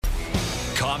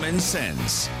Common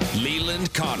Sense.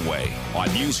 Leland Conway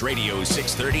on News Radio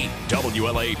 630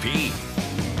 WLAP.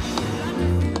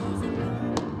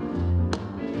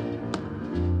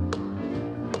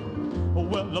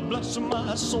 Well, bless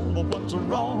my soul, what's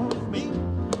wrong with me?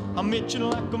 I'm itching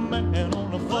like a man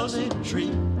on a fuzzy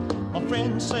tree. My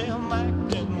friends say I'm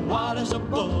acting wild as a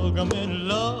bug. I'm in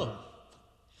love.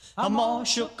 I'm all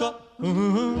shook up.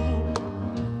 Ooh,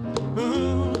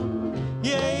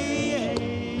 yeah, yeah,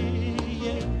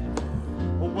 yeah.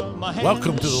 Well,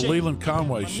 welcome to the Leland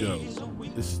Conway Show.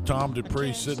 This is Tom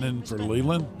Dupree sitting in for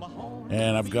Leland,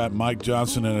 and I've got Mike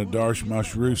Johnson and Adarsh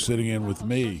Mashru sitting in with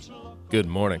me. Good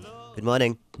morning. Good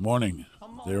morning. Morning.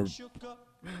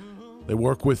 They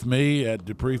work with me at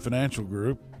Dupree Financial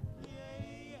Group,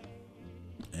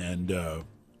 and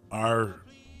our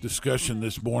discussion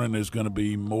this morning is going to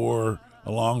be more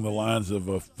along the lines of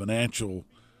a financial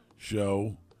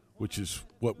show, which is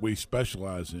what we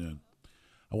specialize in.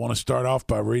 I want to start off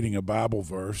by reading a Bible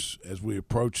verse as we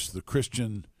approach the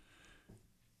Christian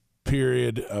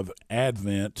period of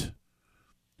Advent,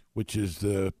 which is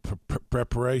the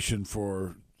preparation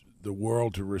for the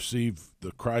world to receive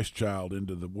the Christ child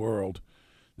into the world.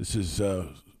 This is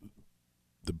the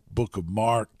book of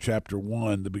Mark, chapter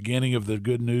 1, the beginning of the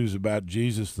good news about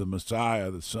Jesus, the Messiah,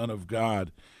 the Son of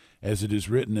God, as it is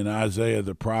written in Isaiah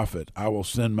the prophet, I will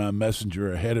send my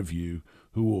messenger ahead of you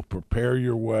who will prepare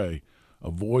your way, a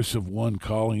voice of one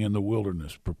calling in the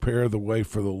wilderness, prepare the way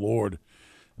for the Lord,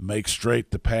 and make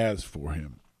straight the paths for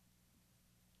him.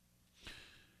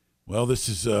 Well, this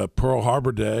is Pearl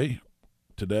Harbor Day.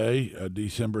 Today,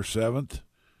 December 7th,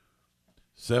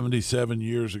 77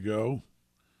 years ago,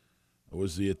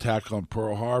 was the attack on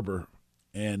Pearl Harbor.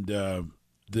 And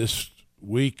this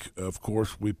week, of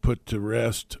course, we put to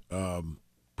rest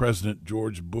President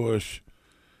George Bush.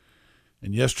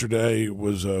 And yesterday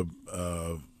was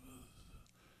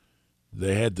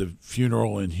they had the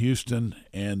funeral in Houston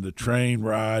and the train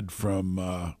ride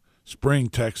from Spring,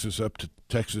 Texas, up to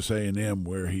Texas A&M,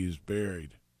 where he's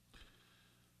buried.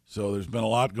 So there's been a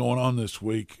lot going on this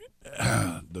week.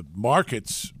 The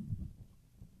markets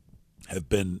have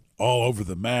been all over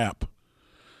the map.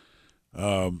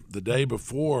 The day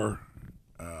before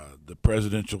the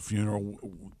presidential funeral,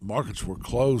 markets were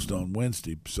closed on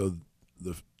Wednesday. So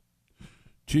the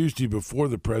Tuesday before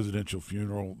the presidential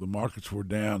funeral, the markets were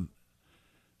down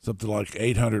something like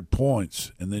 800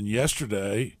 points. And then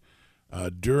yesterday,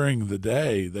 during the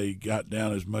day, they got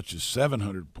down as much as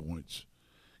 700 points,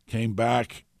 came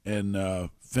back and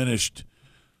finished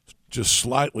just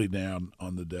slightly down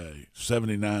on the day,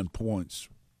 79 points.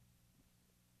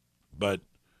 But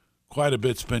quite a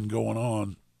bit's been going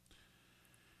on.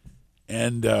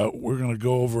 And we're going to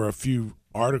go over a few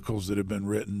articles that have been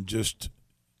written just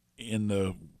in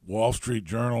the Wall Street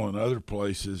Journal and other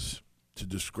places to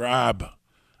describe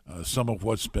some of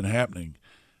what's been happening.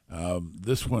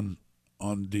 This one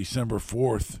on December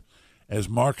 4th, as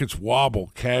markets wobble,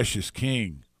 cash is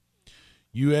king.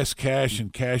 U.S. cash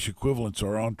and cash equivalents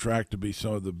are on track to be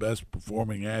some of the best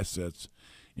performing assets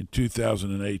in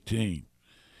 2018.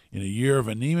 In a year of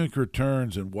anemic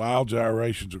returns and wild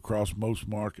gyrations across most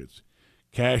markets,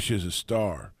 cash is a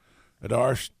star.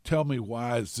 Adarsh, tell me,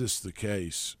 why is this the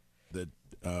case that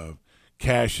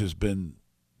cash has been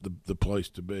the place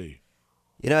to be?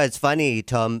 You know, it's funny,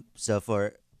 Tom. So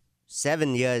for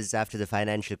 7 years after the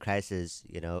financial crisis,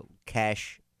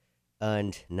 cash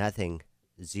earned nothing.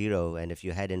 Zero, and if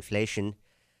you had inflation,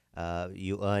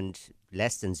 you earned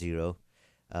less than zero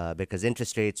because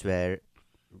interest rates were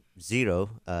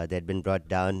zero. They'd been brought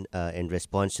down in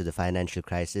response to the financial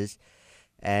crisis.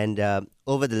 And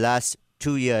over the last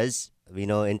 2 years, we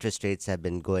know interest rates have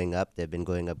been going up. They've been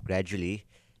going up gradually.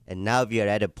 And now we are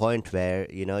at a point where,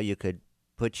 you could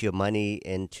put your money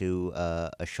into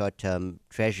a short-term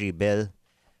treasury bill,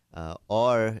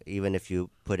 or even if you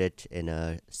put it in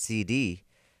a CD,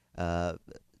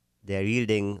 they're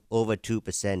yielding over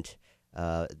 2%.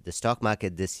 The stock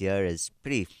market this year is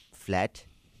pretty flat,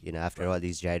 after all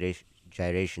these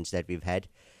gyrations that we've had.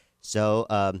 So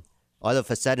all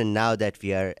of a sudden, now that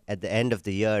we are at the end of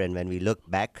the year, and when we look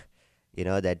back,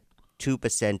 that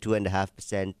 2%,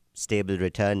 2.5% stable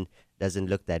return doesn't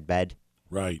look that bad.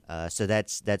 Right. So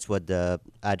that's what the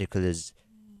article is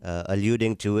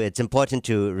alluding to. It's important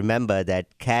to remember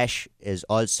that cash is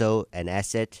also an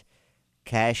asset.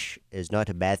 Cash is not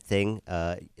a bad thing.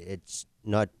 It's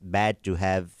not bad to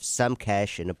have some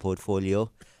cash in a portfolio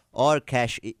or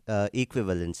cash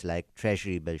equivalents like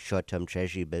treasury bills, short-term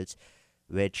treasury bills,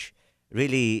 which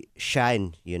really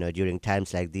shine, during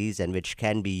times like these, and which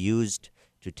can be used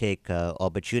to take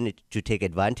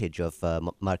advantage of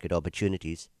market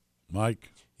opportunities.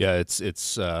 Mike? Yeah, it's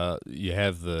you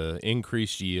have the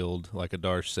increased yield, like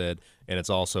Adarsh said, and it's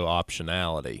also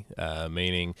optionality,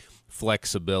 meaning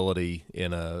flexibility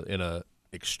in a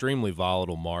extremely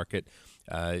volatile market.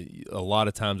 A lot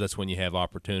of times that's when you have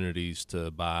opportunities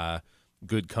to buy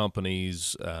good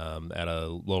companies at a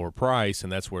lower price,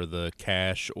 and that's where the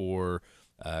cash or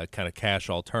kind of cash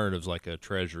alternatives like a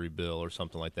treasury bill or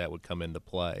something like that would come into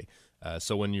play.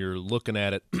 So when you're looking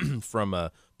at it from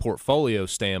a portfolio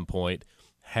standpoint,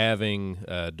 having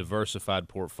a diversified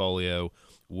portfolio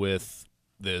with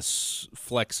this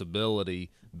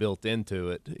flexibility built into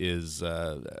it is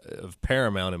of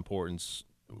paramount importance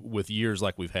with years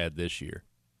like we've had this year.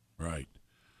 Right.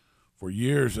 For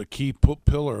years, a key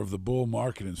pillar of the bull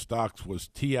market in stocks was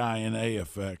TINA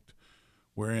effect,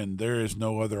 wherein there is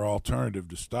no other alternative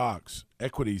to stocks.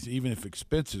 Equities, even if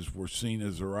expensive, were seen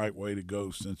as the right way to go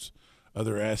since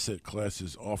other asset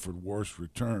classes offered worse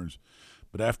returns.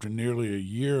 But after nearly a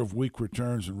year of weak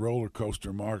returns in roller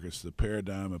coaster markets, the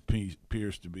paradigm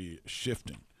appears to be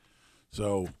shifting.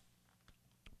 So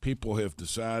people have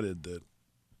decided that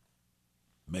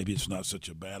maybe it's not such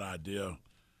a bad idea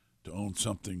to own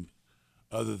something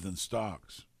other than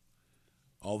stocks.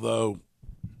 Although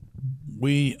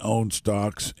we own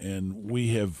stocks and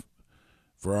we have,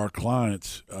 for our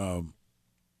clients,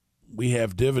 we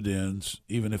have dividends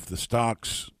even if the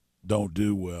stocks don't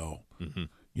do well. Mm-hmm.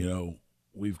 You know,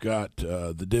 we've got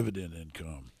the dividend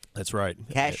income. That's right.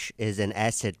 Cash is an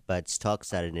asset, but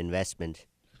stocks are an investment.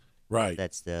 Right.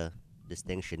 That's the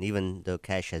distinction. Even though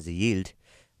cash has a yield,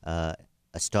 a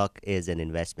stock is an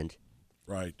investment.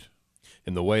 Right.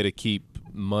 And the way to keep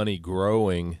money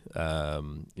growing,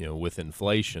 with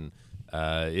inflation,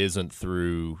 isn't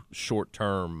through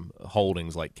short-term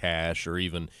holdings like cash or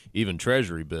even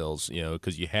treasury bills,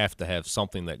 because you have to have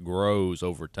something that grows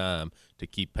over time to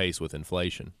keep pace with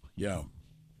inflation. Yeah.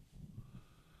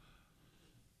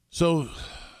 So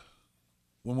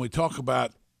when we talk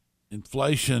about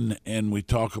inflation and we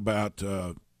talk about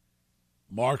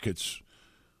markets,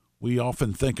 we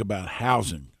often think about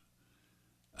housing.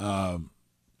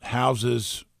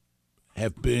 Houses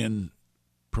have been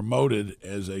promoted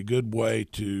as a good way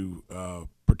to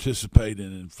participate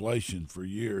in inflation for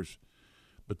years.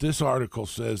 But this article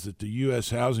says that the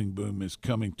U.S. housing boom is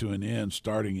coming to an end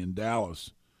starting in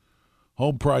Dallas.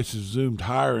 Home prices zoomed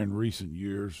higher in recent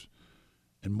years,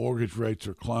 and mortgage rates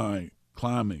are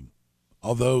climbing.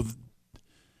 Although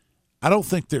I don't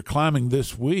think they're climbing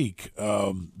this week.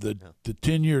 The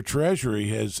 10-year Treasury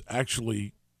has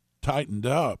actually tightened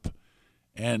up,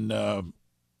 and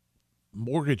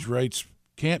mortgage rates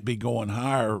can't be going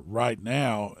higher right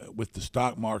now with the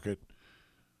stock market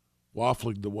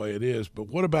waffling the way it is. But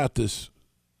what about this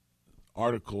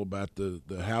article about the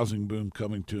housing boom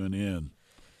coming to an end?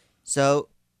 So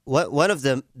one of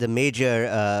the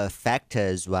major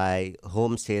factors why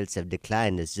home sales have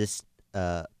declined is just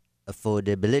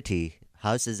affordability.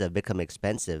 Houses have become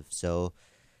expensive. So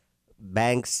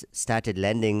banks started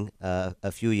lending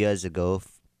a few years ago.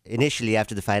 Initially,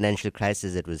 after the financial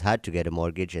crisis, it was hard to get a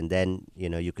mortgage, and then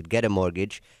you could get a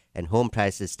mortgage, and home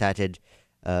prices started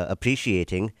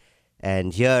appreciating.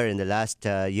 And here, in the last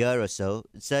year or so,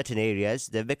 certain areas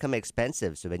they've become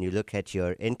expensive. So when you look at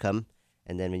your income,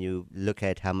 and then when you look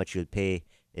at how much you'll pay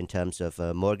in terms of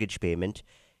a mortgage payment,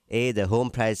 the home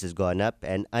price has gone up,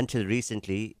 and until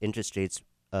recently, interest rates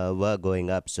were going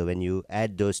up. So when you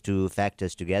add those two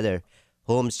factors together,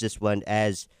 homes just weren't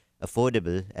as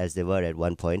affordable as they were at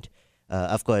one point.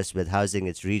 Of course, with housing,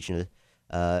 it's regional.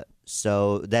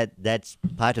 So that's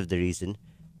part of the reason.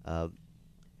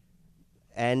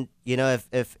 And,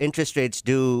 if interest rates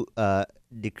do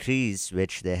decrease,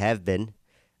 which they have been,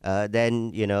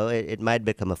 then, it might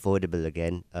become affordable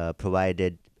again,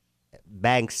 provided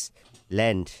banks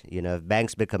lend. If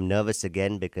banks become nervous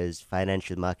again because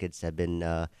financial markets have been,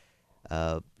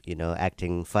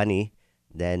 acting funny,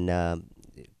 then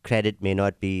credit may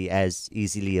not be as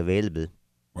easily available.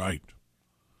 Right.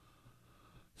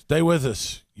 Stay with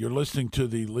us. You're listening to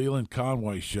the Leland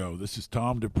Conway Show. This is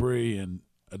Tom Dupree and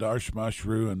Adarsh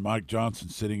Mashru and Mike Johnson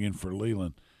sitting in for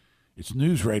Leland. It's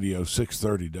News Radio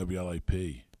 630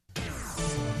 WLAP.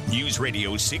 News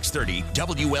Radio 630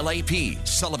 WLAP,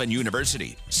 Sullivan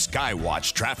University,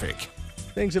 Skywatch Traffic.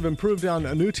 Things have improved on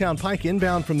Newtown Pike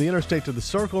inbound from the interstate to the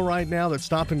Circle right now. That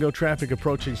stop-and-go traffic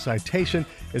approaching Citation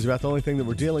is about the only thing that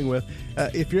we're dealing with.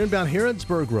 If you're inbound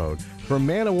Harrodsburg Road, from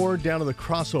Man Award down to the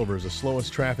crossover is the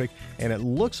slowest traffic, and it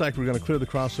looks like we're going to clear the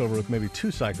crossover with maybe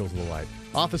 2 cycles of the light.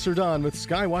 Officer Don with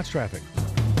Skywatch Traffic.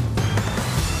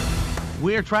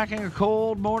 We're tracking a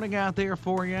cold morning out there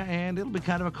for you, and it'll be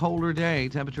kind of a colder day.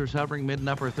 Temperatures hovering mid and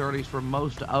upper 30s for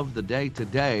most of the day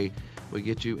today. We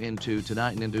get you into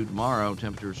tonight and into tomorrow.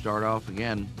 Temperatures start off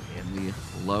again in the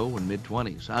low and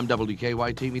mid-20s. I'm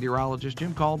WKYT meteorologist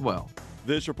Jim Caldwell.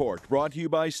 This report brought to you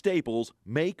by Staples.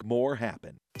 Make more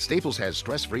happen. Staples has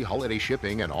stress-free holiday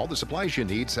shipping and all the supplies you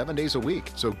need 7 days a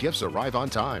week, so gifts arrive on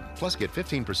time. Plus, get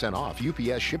 15% off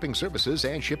UPS shipping services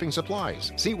and shipping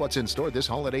supplies. See what's in store this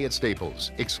holiday at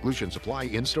Staples. Exclusion supply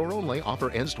in-store only. Offer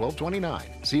ends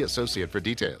 12/29. See associate for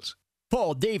details.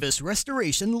 Paul Davis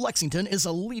Restoration Lexington is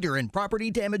a leader in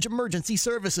property damage emergency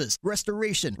services,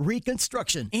 restoration,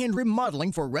 reconstruction, and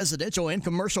remodeling for residential and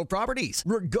commercial properties.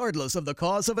 Regardless of the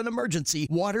cause of an emergency,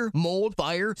 water, mold,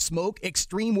 fire, smoke,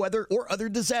 extreme weather, or other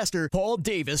disaster, Paul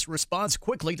Davis responds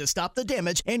quickly to stop the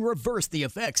damage and reverse the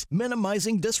effects,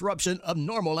 minimizing disruption of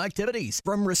normal activities.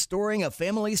 From restoring a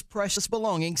family's precious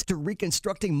belongings to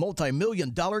reconstructing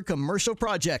multi-million-dollar commercial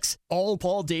projects, all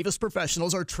Paul Davis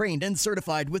professionals are trained and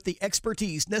certified with the expertise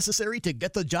necessary to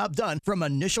get the job done from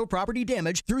initial property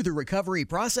damage through the recovery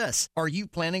process. Are you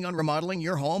planning on remodeling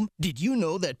your home? Did you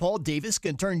know that Paul Davis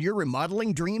can turn your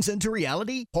remodeling dreams into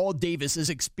reality? Paul Davis's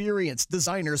experienced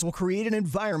designers will create an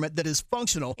environment that is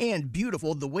functional and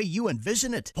beautiful the way you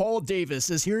envision it. Paul Davis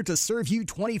is here to serve you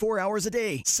 24 hours a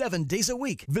day, 7 days a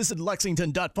week. Visit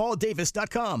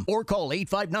lexington.pauldavis.com or call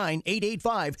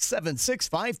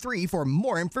 859-885-7653 for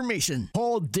more information.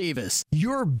 Paul Davis,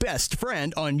 your best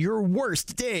friend on your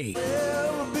worst day.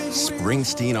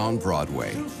 Springsteen on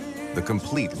Broadway, the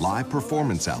complete live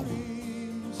performance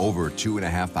album. Over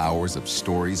 2.5 hours of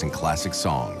stories and classic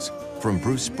songs from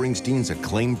Bruce Springsteen's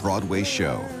acclaimed Broadway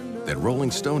show that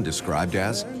Rolling Stone described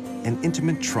as an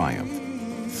intimate triumph,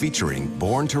 featuring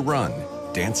Born to Run,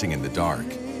 Dancing in the Dark,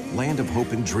 Land of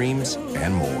Hope and Dreams,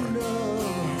 and more.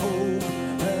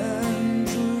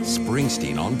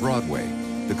 Springsteen on Broadway,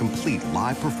 the complete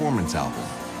live performance album.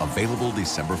 Available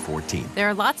December 14th. There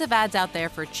are lots of ads out there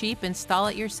for cheap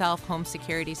install-it-yourself home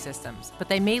security systems, but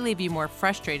they may leave you more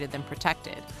frustrated than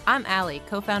protected. I'm Allie,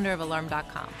 co-founder of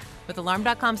Alarm.com. With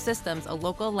Alarm.com Systems, a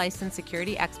local licensed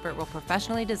security expert will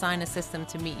professionally design a system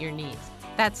to meet your needs.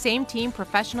 That same team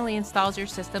professionally installs your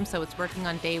system so it's working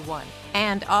on day one.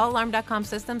 And all Alarm.com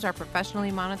systems are professionally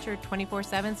monitored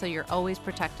 24/7 so you're always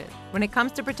protected. When it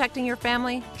comes to protecting your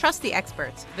family, trust the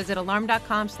experts. Visit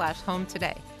alarm.com/home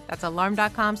today. That's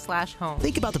alarm.com/home.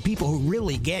 Think about the people who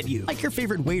really get you. Like your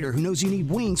favorite waiter who knows you need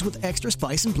wings with extra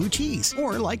spice and blue cheese.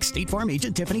 Or like State Farm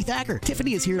agent Tiffany Thacker.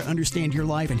 Tiffany is here to understand your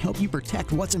life and help you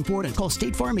protect what's important. Call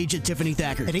State Farm agent Tiffany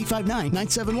Thacker at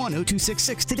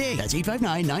 859-971-0266 today. That's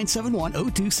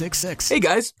 859-971-0266. Hey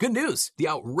guys, good news. The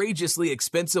outrageously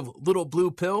expensive Little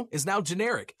Blue Pill is now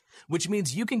generic, which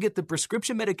means you can get the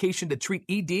prescription medication to treat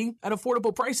ED at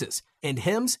affordable prices. And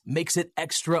Hims makes it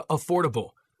extra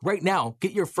affordable. Right now,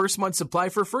 get your first month's supply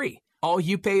for free. All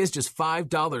you pay is just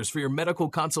 $5 for your medical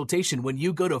consultation when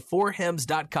you go to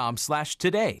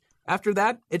 4hims.com/today. After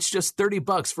that, it's just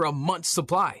 $30 for a month's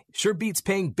supply. Sure beats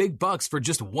paying big bucks for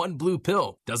just one blue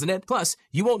pill, doesn't it? Plus,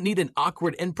 you won't need an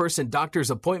awkward in-person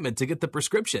doctor's appointment to get the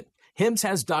prescription. Hims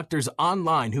has doctors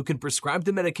online who can prescribe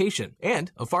the medication,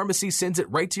 and a pharmacy sends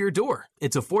it right to your door.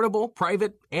 It's affordable,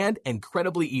 private, and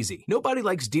incredibly easy. Nobody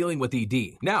likes dealing with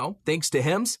ED. Now, thanks to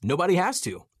Hims, nobody has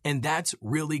to. And that's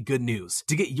really good news.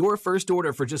 To get your first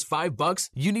order for just $5,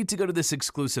 you need to go to this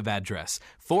exclusive address,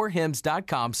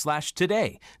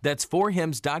 4hims.com/today. That's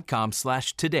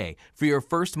 4hims.com/today for your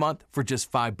first month for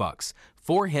just $5.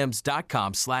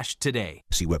 4hims.com/today.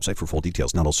 See website for full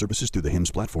details. Not all services through the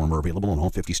Hims platform are available in all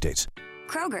 50 states.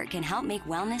 Kroger can help make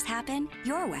wellness happen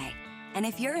your way. And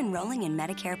if you're enrolling in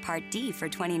Medicare Part D for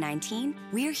 2019,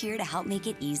 we're here to help make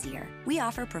it easier. We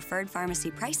offer preferred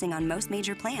pharmacy pricing on most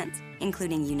major plans,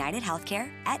 including United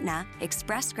Healthcare, Aetna,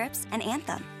 Express Scripts, and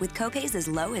Anthem, with copays as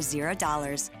low as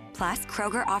 $0. Plus,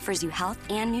 Kroger offers you health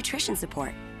and nutrition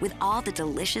support with all the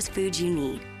delicious foods you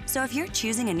need. So if you're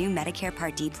choosing a new Medicare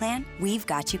Part D plan, we've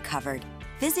got you covered.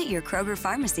 Visit your Kroger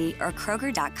pharmacy or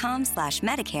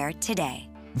kroger.com/Medicare today.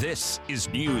 This is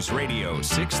News Radio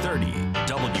 630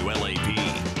 WLAP.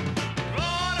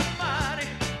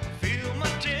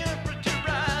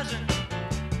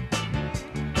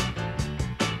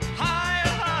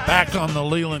 Back on the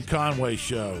Leland Conway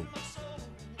Show.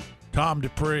 Tom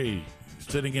Dupree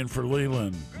sitting in for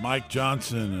Leland. Mike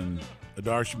Johnson and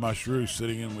Adarsh Mashru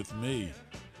sitting in with me.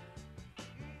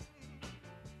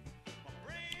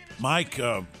 Mike,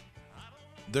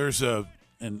 there's and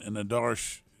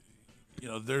Adarsh,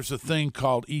 there's a thing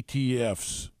called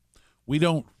ETFs. We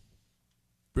don't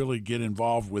really get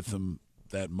involved with them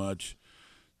that much.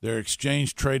 They're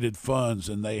exchange-traded funds,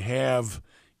 and they have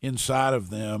inside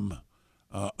of them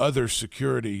other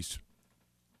securities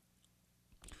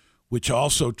which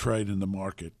also trade in the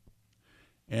market.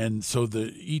 And so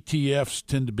the ETFs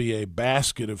tend to be a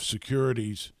basket of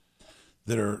securities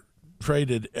that are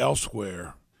traded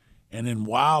elsewhere. And in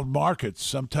wild markets,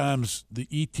 sometimes the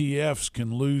ETFs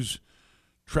can lose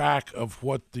track of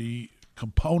what the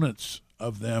components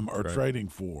of them are trading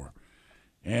for.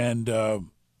 And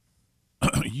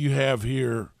you have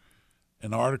here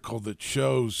an article that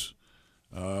shows,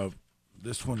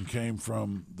 this one came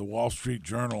from the Wall Street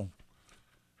Journal,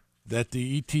 that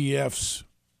the ETFs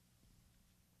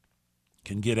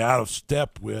can get out of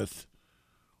step with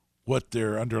what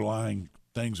their underlying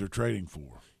things are trading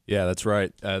for. Yeah, that's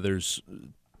right. There's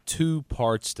two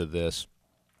parts to this.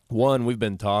 One, we've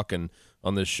been talking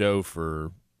on this show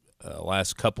for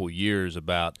last couple years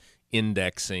about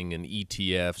indexing and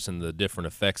ETFs and the different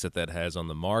effects that has on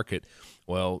the market.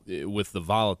 Well, with the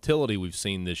volatility we've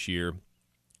seen this year,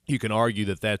 you can argue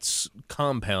that that's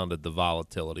compounded the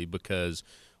volatility, because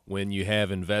when you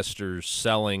have investors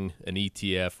selling an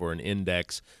ETF or an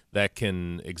index, that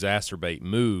can exacerbate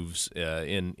moves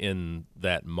in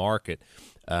that market.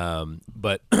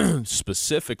 But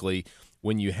specifically,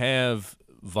 when you have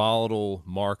volatile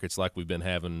markets like we've been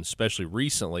having, especially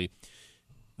recently,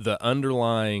 the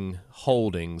underlying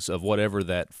holdings of whatever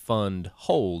that fund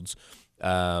holds,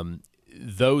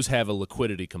 those have a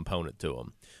liquidity component to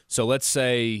them. So let's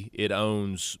say it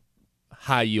owns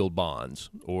high-yield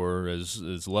bonds, or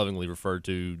as lovingly referred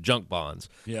to, junk bonds.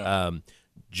 Yeah.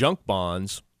 Junk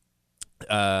bonds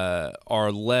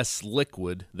are less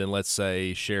liquid than, let's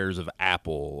say, shares of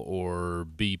Apple or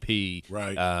BP.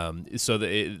 Right. So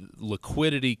the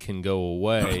liquidity can go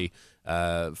away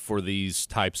for these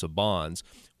types of bonds.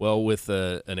 Well, with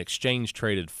an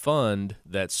exchange-traded fund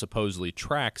that supposedly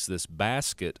tracks this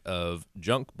basket of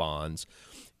junk bonds,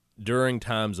 during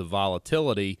times of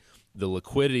volatility, the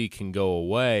liquidity can go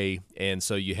away, and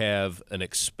so you have an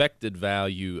expected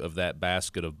value of that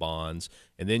basket of bonds,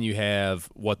 and then you have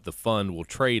what the fund will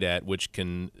trade at, which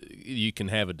you can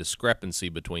have a discrepancy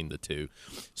between the two.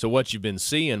 So what you've been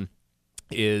seeing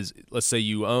is, let's say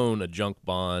you own a junk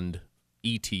bond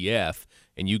ETF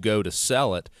and you go to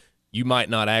sell it, you might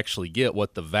not actually get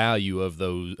what the value of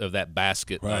that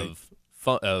basket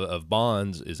of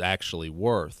bonds is actually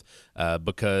worth,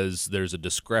 because there's a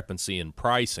discrepancy in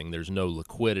pricing. There's no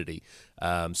liquidity.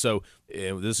 So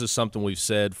this is something we've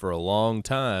said for a long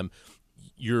time.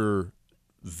 Your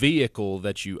vehicle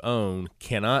that you own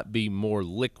cannot be more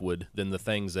liquid than the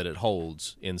things that it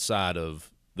holds inside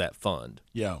of that fund.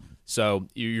 Yeah. So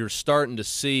you're starting to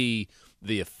see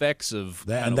the effects of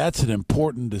that, and that's an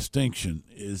important distinction,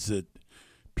 is that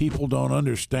people don't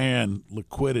understand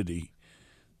liquidity.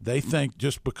 They think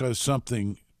just because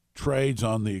something trades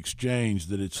on the exchange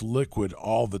that it's liquid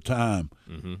all the time.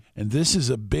 Mm-hmm. And this is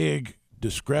a big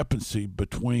discrepancy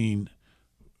between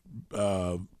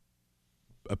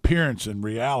appearance and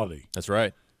reality. That's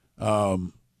right.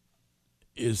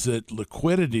 Is that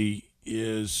liquidity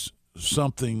is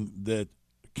something that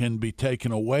can be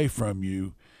taken away from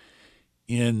you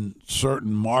in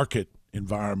certain market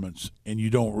environments, and you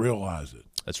don't realize it.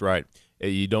 That's right.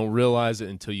 You don't realize it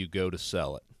until you go to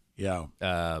sell it. Yeah.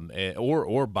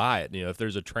 Or buy it. If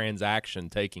there's a transaction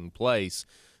taking place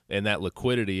and that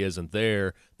liquidity isn't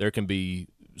there, there can be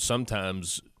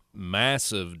sometimes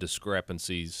massive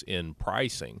discrepancies in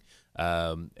pricing.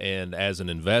 And as an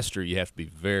investor, you have to be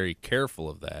very careful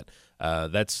of that.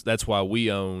 That's why we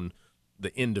own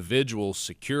the individual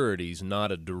securities,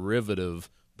 not a derivative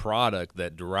product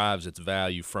that derives its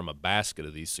value from a basket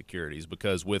of these securities,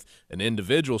 because with an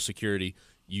individual security,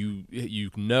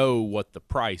 you know what the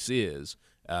price is,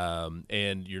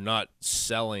 and you're not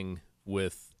selling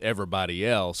with everybody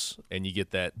else, and you get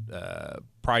that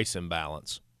price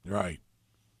imbalance. Right.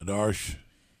 Darsh?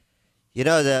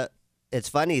 It's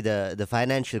funny, the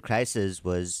financial crisis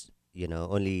was,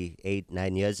 only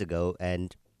 8-9 years ago,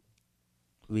 and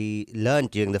we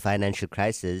learned during the financial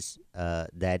crisis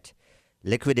that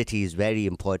liquidity is very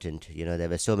important. There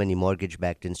were so many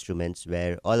mortgage-backed instruments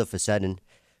where all of a sudden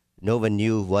no one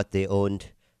knew what they owned,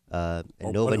 and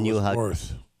no one knew how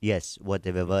worth. Yes, what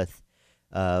they were worth.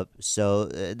 So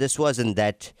this wasn't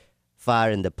that far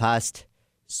in the past.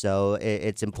 So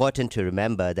it's important to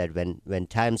remember that when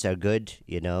times are good,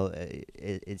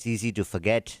 it's easy to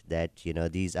forget that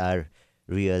these are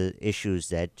real issues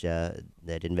that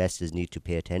investors need to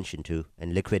pay attention to,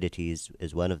 and liquidity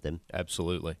is one of them.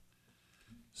 Absolutely.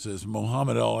 Says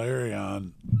Mohammed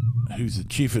El-Arian, who's the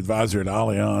chief advisor at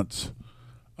Allianz,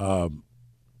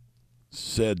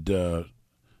 said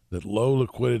that low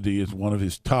liquidity is one of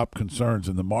his top concerns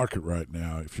in the market right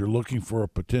now. If you're looking for a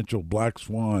potential black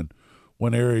swan,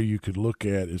 one area you could look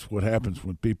at is what happens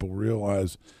when people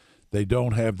realize they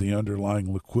don't have the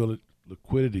underlying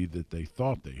liquidity that they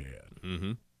thought they had.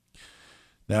 Mm-hmm.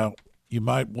 Now, you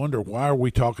might wonder, why are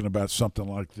we talking about something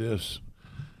like this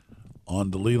on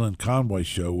the Leland Conway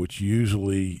Show, which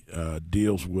usually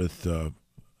deals with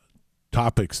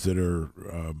topics that are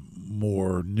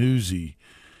more newsy?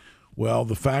 Well,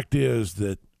 the fact is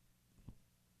that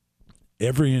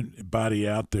everybody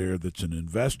out there that's an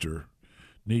investor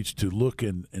needs to look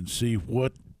and see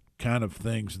what kind of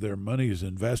things their money is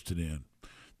invested in.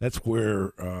 That's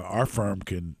where our firm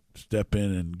can step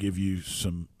in and give you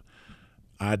some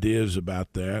ideas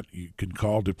about that. You can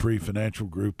call Dupree Financial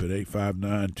Group at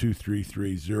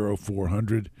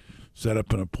 859-233-0400. Set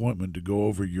up an appointment to go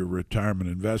over your retirement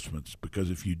investments,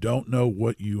 because if you don't know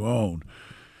what you own,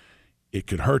 it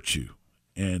could hurt you.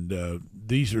 And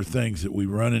these are things that we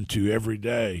run into every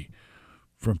day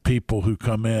from people who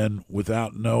come in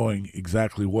without knowing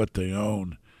exactly what they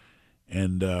own,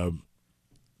 and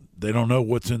they don't know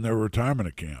what's in their retirement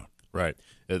account. Right.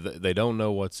 They don't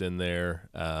know what's in there,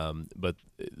 but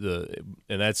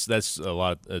that's a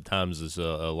lot of times is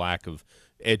a lack of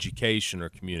education or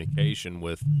communication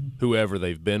with whoever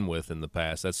they've been with in the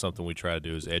past. That's something we try to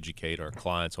do, is educate our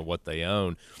clients on what they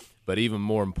own. But even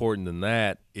more important than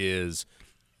that is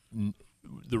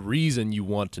the reason you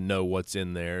want to know what's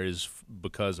in there is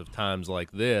because of times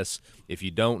like this. If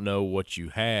you don't know what you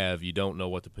have, you don't know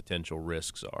what the potential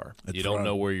risks are. You don't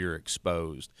know where you're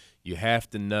exposed. You have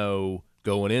to know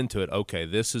going into it, okay,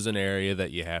 this is an area that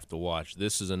you have to watch.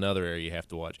 This is another area you have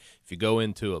to watch. If you go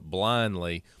into it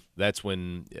blindly, that's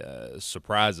when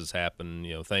surprises happen.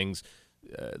 Things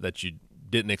that you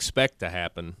didn't expect to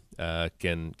happen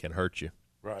can hurt you.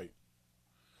 Right.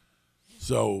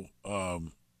 So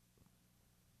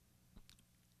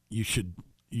you should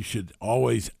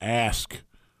always ask,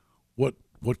 what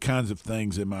kinds of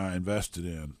things am I invested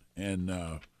in?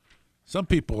 And some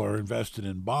people are invested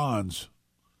in bonds.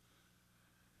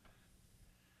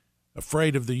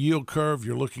 Afraid of the yield curve,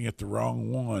 you're looking at the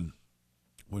wrong one.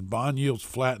 When bond yields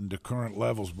flatten to current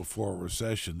levels before a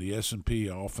recession, the S&P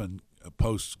often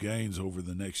posts gains over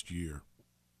the next year.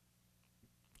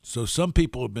 So some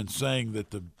people have been saying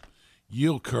that the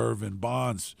yield curve in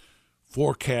bonds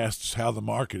forecasts how the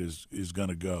market is going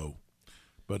to go.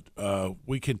 But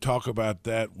we can talk about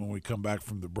that when we come back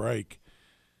from the break.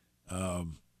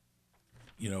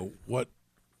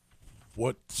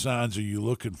 What signs are you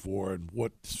looking for, and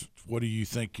what do you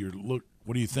think what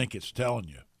do you think it's telling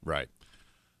you? Right.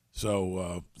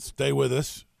 So stay with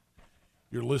us.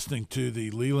 You're listening to the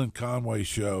Leland Conway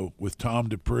Show with Tom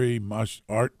Dupree,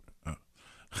 Art.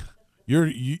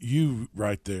 You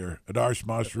right there, Adarsh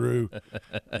Masrou,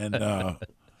 and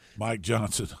Mike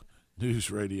Johnson,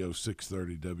 News Radio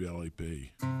 630 WLAP.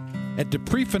 At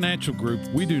Dupree Financial Group,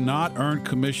 we do not earn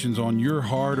commissions on your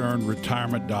hard-earned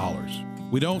retirement dollars.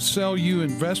 We don't sell you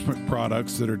investment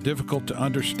products that are difficult to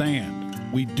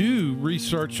understand. We do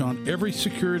research on every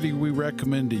security we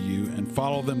recommend to you and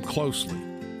follow them closely.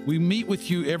 We meet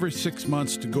with you every 6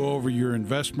 months to go over your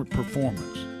investment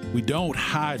performance. We don't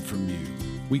hide from you.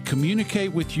 We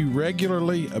communicate with you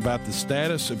regularly about the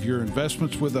status of your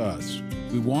investments with us.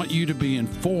 We want you to be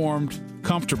informed,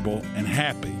 comfortable, and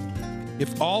happy.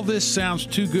 If all this sounds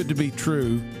too good to be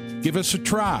true, give us a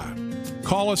try.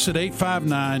 Call us at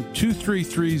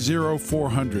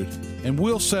 859-233-0400 and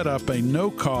we'll set up a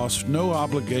no-cost,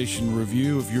 no-obligation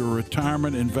review of your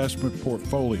retirement investment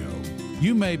portfolio.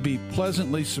 You may be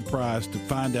pleasantly surprised to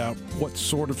find out what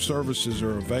sort of services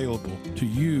are available to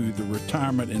you, the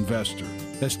retirement investor.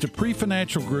 That's Dupree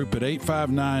Financial Group at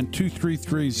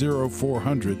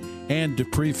 859-233-0400 and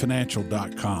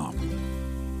DupreeFinancial.com.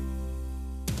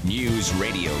 News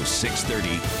Radio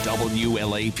 630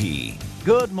 WLAP.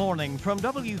 Good morning from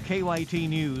WKYT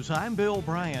News. I'm Bill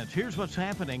Bryant. Here's what's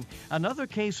happening. Another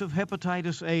case of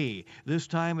hepatitis A, this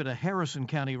time at a Harrison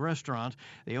County restaurant.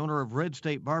 The owner of Red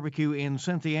State Barbecue in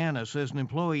Cynthiana says an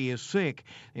employee is sick.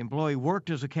 The employee worked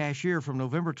as a cashier from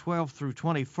November 12th through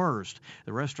 21st.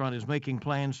 The restaurant is making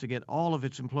plans to get all of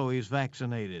its employees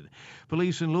vaccinated.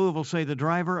 Police in Louisville say the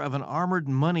driver of an armored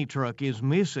money truck is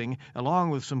missing,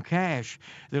 along with some cash.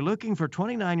 They're looking for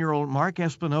 29-year-old Mark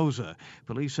Espinoza.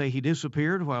 Police say he disappeared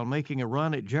while making a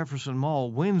run at Jefferson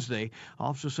Mall Wednesday.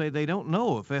 Officers say they don't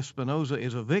know if Espinoza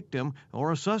is a victim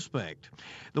or a suspect.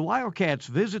 The Wildcats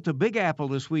visit the Big Apple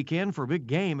this weekend for a big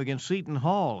game against Seton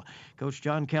Hall. Coach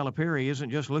John Calipari isn't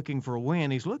just looking for a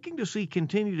win. He's looking to see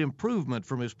continued improvement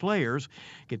from his players.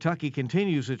 Kentucky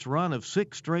continues its run of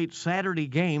 6 straight Saturday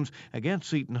games against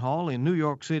Seton Hall in New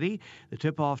York City. The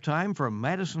tip-off time from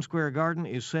Madison Square Garden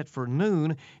is set for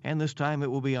noon, and this time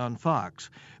it will be on Fox.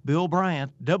 Bill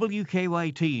Bryant,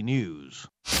 WKYT News.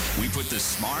 We put the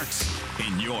smarts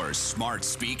in your smart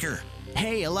speaker.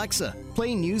 Hey, Alexa,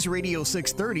 play News Radio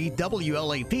 630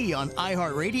 WLAP on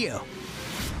iHeartRadio.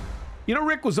 You know,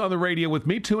 Rick was on the radio with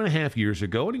me 2.5 years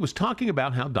ago, and he was talking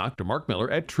about how Dr. Mark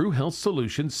Miller at True Health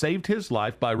Solutions saved his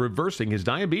life by reversing his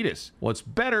diabetes. What's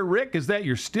better, Rick, is that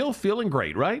you're still feeling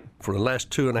great, right? For the last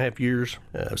 2.5 years,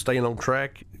 staying on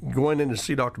track, going in to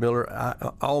see Dr. Miller,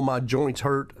 all my joints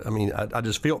hurt. I mean, I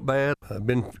just felt bad. I've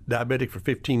been diabetic for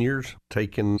 15 years,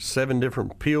 taking 7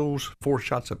 different pills, 4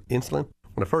 shots of insulin.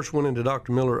 When I first went into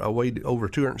Dr. Miller, I weighed over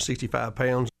 265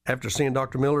 pounds. After seeing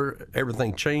Dr. Miller,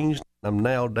 everything changed. I'm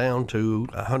now down to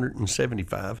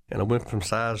 175, and I went from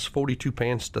size 42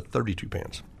 pants to 32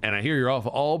 pants. And I hear you're off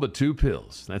all but 2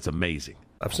 pills. That's amazing.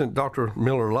 I've sent Dr.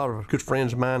 Miller a lot of good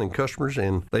friends of mine and customers,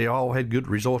 and they all had good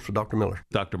results with Dr. Miller.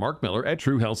 Dr. Mark Miller at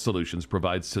True Health Solutions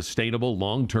provides sustainable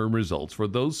long-term results for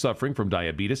those suffering from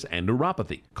diabetes and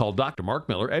neuropathy. Call Dr. Mark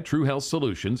Miller at True Health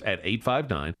Solutions at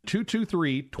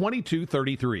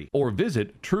 859-223-2233 or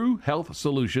visit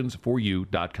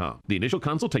TrueHealthSolutionsForYou.com. The initial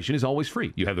consultation is always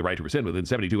free. You have the right to rescind within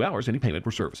 72 hours any payment for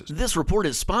services. This report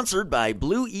is sponsored by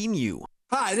Blue Emu.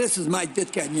 Hi, this is Mike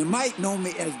Ditka, and you might know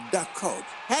me as Duck Coach.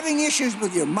 Having issues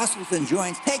with your muscles and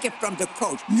joints? Take it from the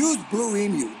coach. Use Blue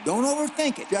Emu. Don't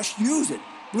overthink it. Just use it.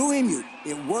 Blue Emu.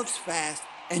 It works fast,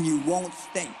 and you won't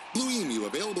stink. Blue Emu,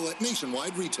 available at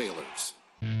nationwide retailers.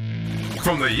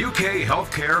 From the UK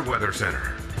Healthcare Weather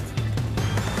Center.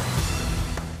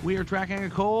 We are tracking a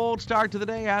cold start to the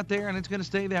day out there, and it's going to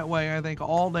stay that way, I think,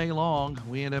 all day long.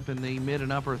 We end up in the mid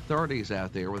and upper 30s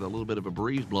out there with a little bit of a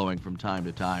breeze blowing from time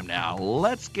to time. Now,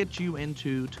 let's get you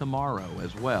into tomorrow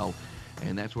as well,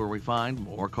 and that's where we find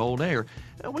more cold air.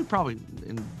 We're probably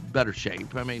in better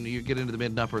shape. I mean, you get into the mid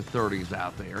and upper 30s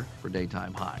out there for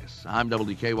daytime highs. I'm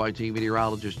WKYT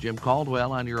meteorologist Jim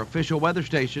Caldwell on your official weather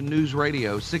station, News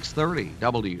Radio 630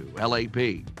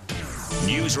 WLAP.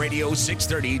 News Radio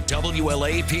 630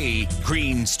 WLAP,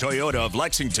 Green's Toyota of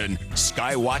Lexington,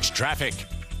 Skywatch traffic.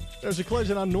 There's a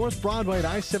collision on North Broadway at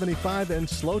I-75 and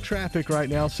slow traffic right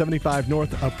now, 75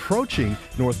 North approaching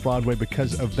North Broadway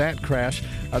because of that crash.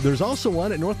 There's also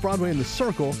one at North Broadway in the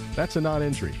Circle. That's a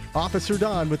non-injury. Officer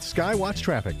Don with Skywatch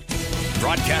traffic.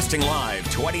 Broadcasting live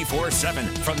 24/7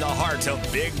 from the heart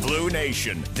of Big Blue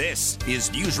Nation. This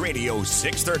is News Radio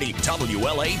 630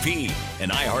 WLAP, an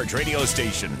iHeart radio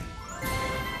station.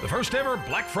 The first ever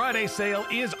Black Friday sale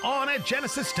is on at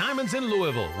Genesis Diamonds in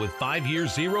Louisville with 5-year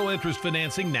zero-interest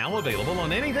financing now available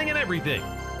on anything and everything.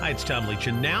 Hi, it's Tom Leach,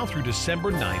 and now through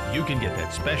December 9th, you can get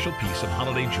that special piece of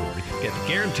holiday jewelry, get the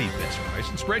guaranteed best price,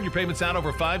 and spread your payments out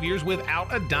over 5 years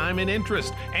without a dime in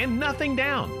interest and nothing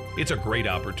down. It's a great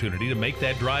opportunity to make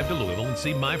that drive to Louisville and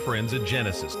see my friends at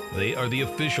Genesis. They are the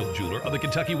official jeweler of the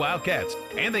Kentucky Wildcats,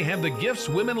 and they have the gifts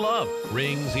women love: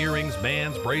 rings, earrings,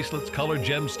 bands, bracelets, colored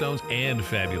gemstones, and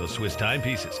fabulous Swiss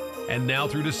timepieces. And now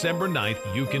through December 9th,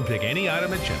 you can pick any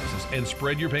item at Genesis and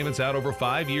spread your payments out over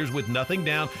 5 years with nothing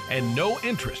down and no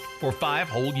interest for 5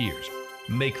 whole years.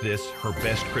 Make this her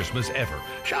best Christmas ever.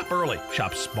 Shop early,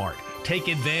 shop smart. Take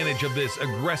advantage of this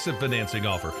aggressive financing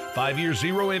offer. 5 years,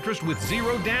 zero interest with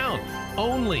zero down.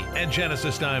 Only at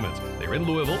Genesis Diamonds. They're in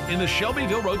Louisville in the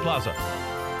Shelbyville Road Plaza.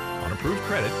 On approved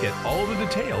credit, get all the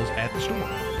details at the store.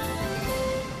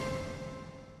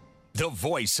 The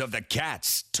voice of the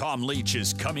Cats, Tom Leach,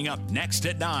 is coming up next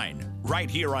at 9, right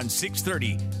here on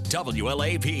 630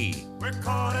 WLAP. We're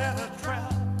caught in a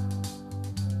trap.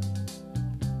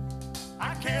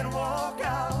 I can't walk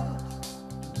out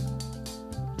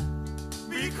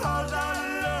because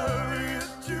I love you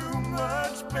too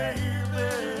much, baby.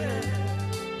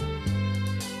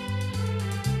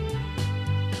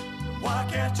 Why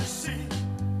can't you see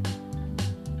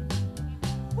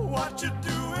what you're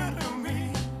doing to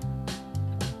me?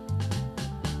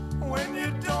 When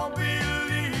you don't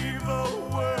believe a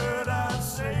word I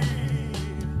say.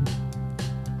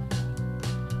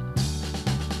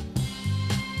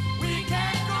 We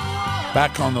can't go on.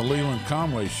 Back on the Leland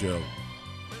Conway Show.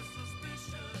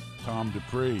 Tom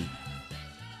Dupree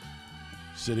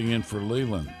sitting in for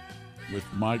Leland with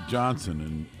Mike Johnson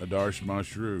and Adarsh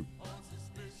Mashroop.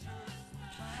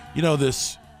 You know,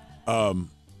 this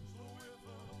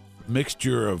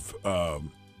mixture of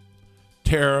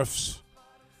tariffs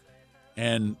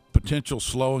and potential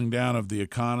slowing down of the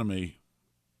economy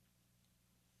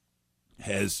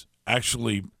has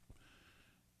actually,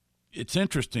 it's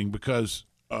interesting because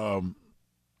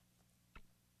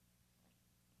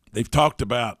they've talked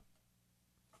about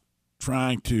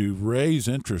trying to raise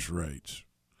interest rates,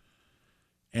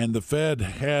 and the Fed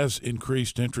has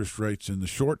increased interest rates in the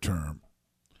short term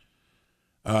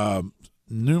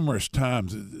numerous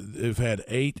times. They've had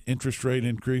 8 interest rate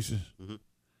increases. Mm-hmm.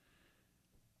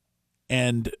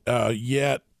 And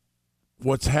yet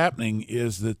what's happening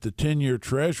is that the 10-year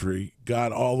Treasury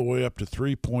got all the way up to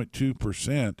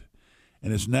 3.2%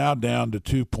 and is now down to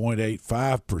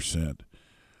 2.85%.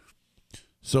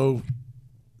 So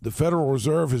the Federal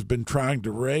Reserve has been trying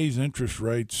to raise interest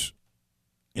rates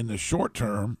in the short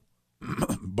term,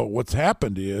 but what's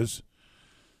happened is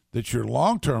that your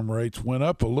long-term rates went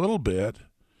up a little bit,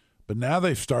 but now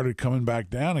they've started coming back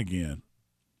down again.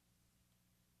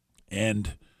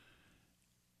 And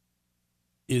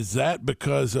is that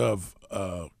because of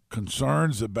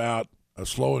concerns about a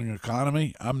slowing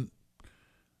economy?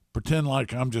 Pretend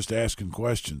like I'm just asking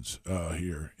questions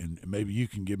here, and maybe you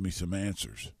can give me some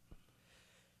answers.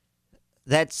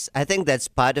 I think that's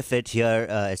part of it here,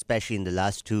 especially in the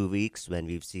last 2 weeks when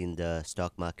we've seen the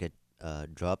stock market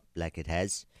drop like it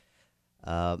has.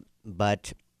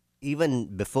 But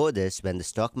even before this, when the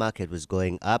stock market was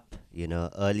going up,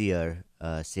 earlier,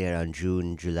 say around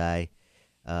June, July,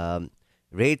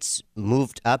 rates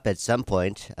moved up at some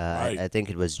point. Right. I think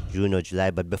it was June or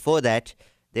July. But before that,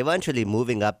 they weren't really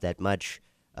moving up that much.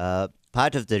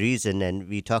 Part of the reason, and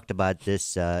we talked about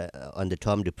this on the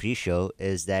Tom Dupree show,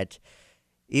 is that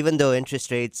even though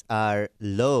interest rates are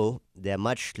low, they're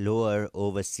much lower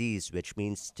overseas, which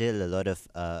means still a lot of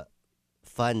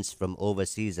funds from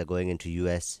overseas are going into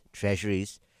U.S.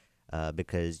 treasuries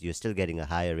because you're still getting a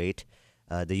higher rate.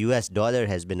 The U.S. dollar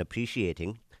has been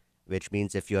appreciating, which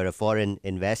means if you're a foreign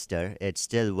investor, it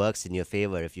still works in your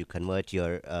favor if you convert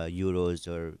your euros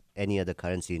or any other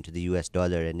currency into the U.S.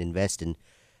 dollar and invest in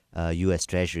U.S.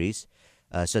 treasuries.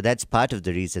 So that's part of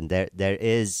the reason. There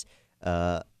is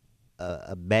a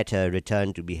better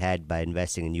return to be had by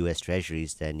investing in U.S.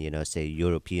 treasuries than, say,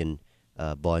 European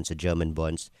bonds or German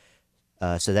bonds.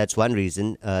 So that's one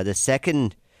reason. The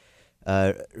second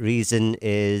reason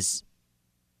is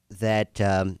that,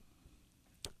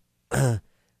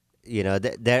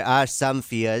 there are some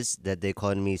fears that the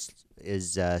economy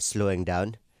is slowing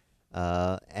down.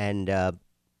 And that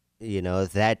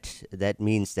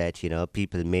means that,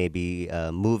 people may be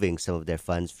moving some of their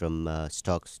funds from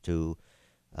stocks to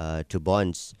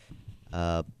bonds.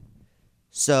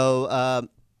 So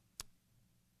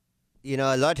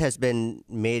a lot has been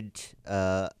made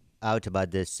out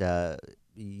about this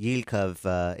yield curve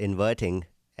inverting.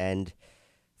 And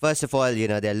first of all,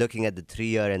 they're looking at the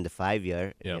 3-year and the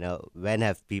 5-year. Yep. When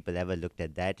have people ever looked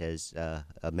at that as a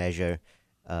measure?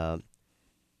 The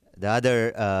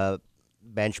other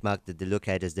benchmark that they look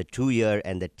at is the 2-year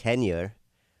and the 10-year,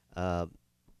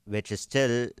 which is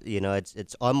still,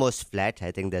 it's almost flat.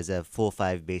 I think there's a 4 or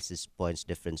 5 basis points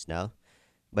difference now.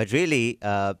 But really,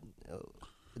 what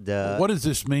does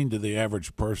this mean to the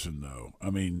average person, though?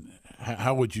 I mean,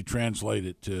 how would you translate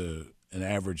it to an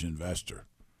average investor?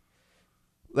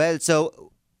 Well,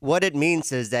 so what it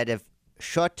means is that if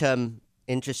short-term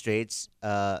interest rates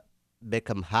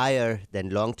become higher than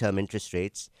long-term interest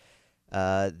rates,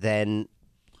 then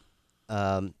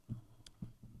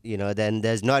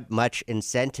there's not much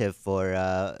incentive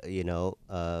for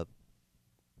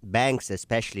banks,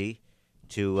 especially,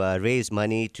 to raise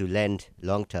money to lend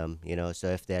long-term. So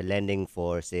if they're lending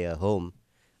for, say, a home,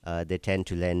 they tend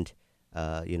to lend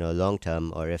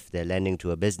long-term, or if they're lending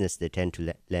to a business, they tend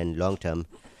to lend long-term.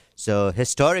 So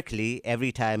historically, since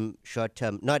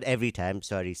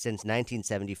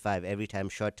 1975, every time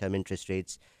short-term interest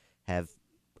rates have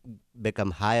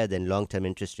become higher than long-term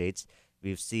interest rates,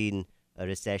 we've seen a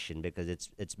recession, because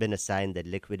it's been a sign that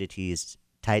liquidity is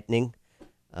tightening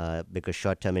because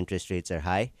short-term interest rates are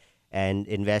high, and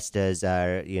investors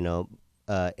are,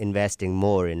 investing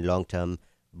more in long-term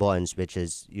bonds, which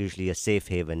is usually a safe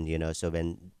haven, So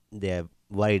when they're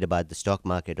worried about the stock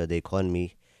market or the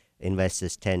economy,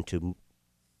 investors tend to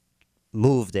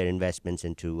move their investments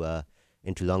into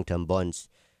long-term bonds.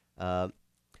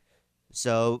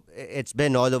 So it's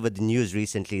been all over the news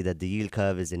recently that the yield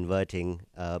curve is inverting.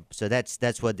 So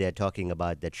that's what they're talking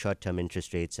about, that short-term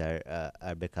interest rates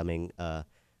are becoming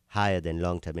higher than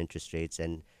long-term interest rates.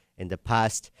 And in the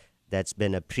past, that's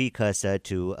been a precursor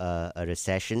to a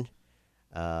recession.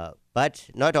 But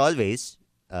not always.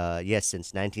 Yes,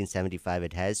 since 1975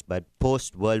 it has. But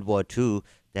post-World War II,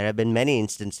 there have been many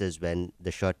instances when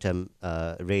the short-term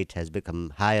rate has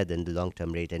become higher than the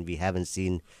long-term rate, and we haven't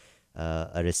seen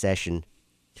a recession.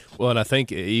 Well, and I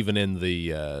think even in the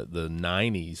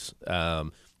 90s,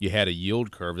 you had a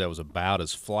yield curve that was about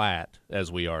as flat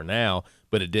as we are now,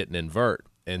 but it didn't invert.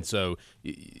 And so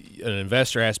an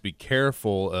investor has to be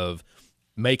careful of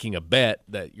making a bet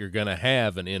that you're going to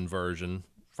have an inversion.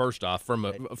 First off, from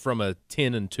a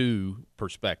 10 and 2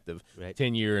 perspective, right.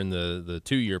 10-year and the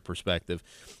 2-year perspective,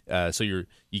 so you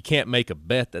can't make a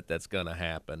bet that that's going to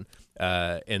happen.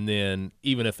 And then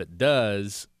even if it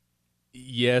does,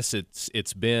 yes,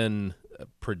 it's been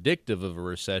predictive of a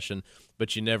recession,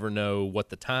 but you never know what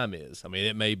the time is. I mean,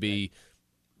 it may be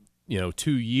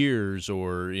 2 years,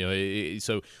 or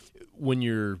so when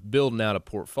you're building out a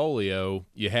portfolio,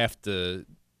 you have to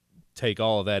take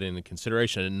all of that into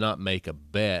consideration and not make a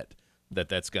bet that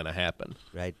that's going to happen.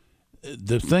 Right.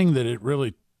 The thing that it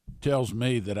really tells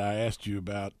me that I asked you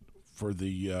about for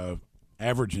the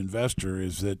average investor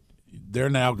is that they're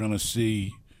now going to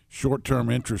see short-term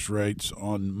interest rates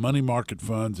on money market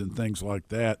funds and things like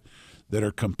that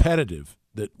are competitive,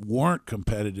 that weren't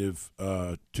competitive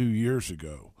 2 years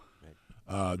ago.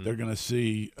 They're going to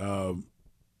see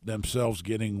themselves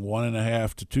getting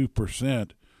 1.5% to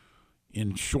 2%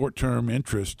 in short-term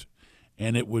interest,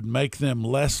 and it would make them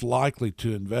less likely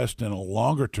to invest in a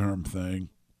longer-term thing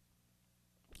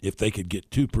if they could get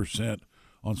 2%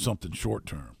 on something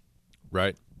short-term.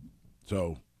 Right.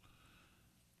 So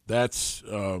that's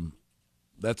one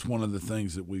of the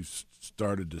things that we've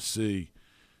started to see.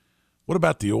 What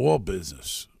about the oil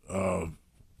business?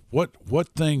 What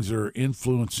things are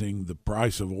influencing the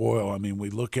price of oil? I mean, we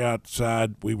look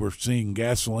outside. We were seeing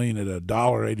gasoline at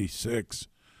 $1.86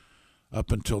 up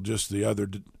until just the other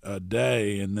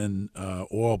day, and then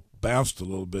oil bounced a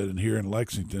little bit. And here in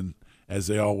Lexington, as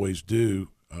they always do,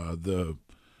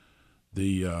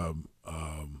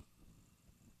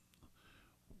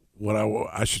 what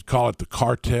I should call it the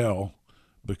cartel,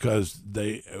 because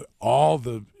all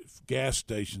the gas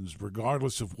stations,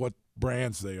 regardless of what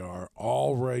brands they are,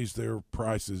 all raise their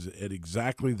prices at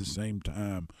exactly the same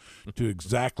time to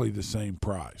exactly the same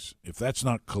price. If that's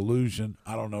not collusion,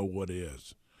 I don't know what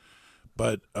is.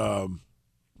 But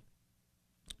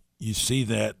you see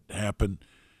that happen.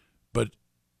 But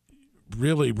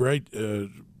really,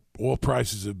 oil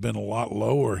prices have been a lot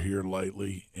lower here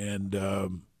lately,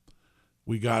 and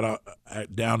we got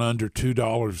down under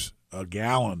 $2 a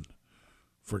gallon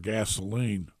for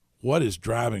gasoline. What is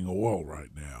driving oil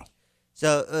right now?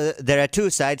 So there are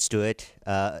two sides to it.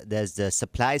 There's the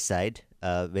supply side,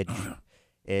 which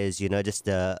is just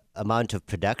the amount of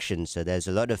production. So there's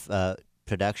a lot of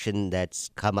production that's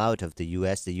come out of the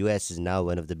U.S. The U.S. is now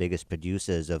one of the biggest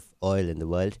producers of oil in the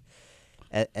world.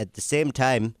 At the same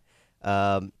time,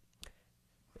 there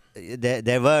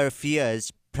were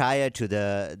fears prior to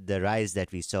the rise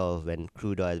that we saw when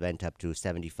crude oil went up to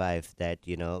 75 that,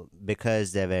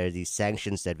 because there were these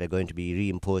sanctions that were going to be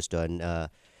reimposed on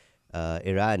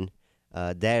Iran,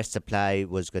 their supply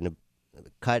was going to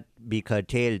be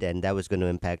curtailed, and that was going to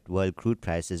impact world crude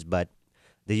prices. But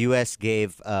the U.S.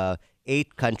 gave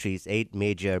 8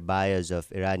 major buyers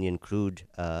of Iranian crude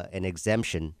an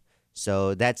exemption.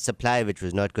 So that supply, which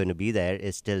was not going to be there,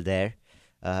 is still there.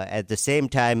 At the same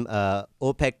time,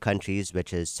 OPEC countries,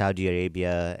 which is Saudi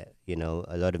Arabia,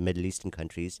 a lot of Middle Eastern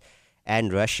countries,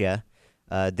 and Russia,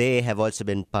 they have also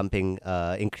been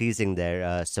increasing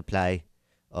their supply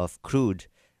of crude.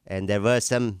 And there were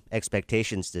some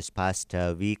expectations this past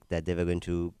week that they were going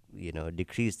to,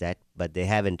 decrease that, but they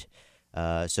haven't.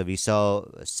 So we saw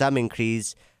some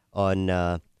increase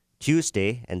on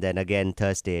Tuesday, and then again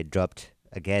Thursday it dropped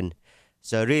again.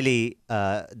 So really,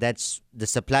 that's the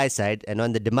supply side. And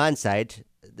on the demand side,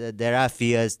 there are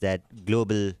fears that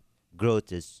global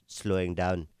growth is slowing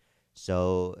down.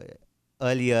 So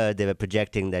earlier, they were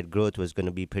projecting that growth was going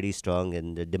to be pretty strong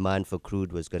and the demand for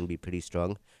crude was going to be pretty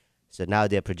strong. So now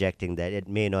they're projecting that it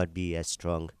may not be as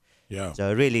strong. Yeah.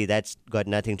 So really, that's got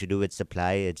nothing to do with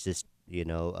supply. It's just,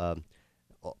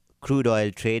 crude oil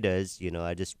traders,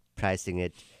 are just pricing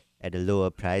it at a lower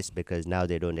price because now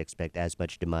they don't expect as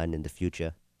much demand in the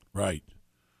future. Right.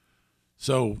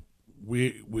 So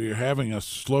we're having a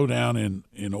slowdown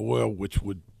in oil, which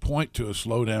would point to a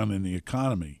slowdown in the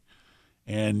economy.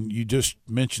 And you just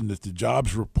mentioned that the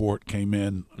jobs report came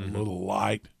in a little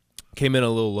light. Came in a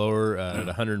little lower at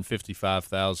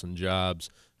 155,000 jobs.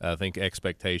 I think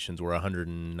expectations were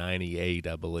 198,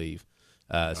 I believe.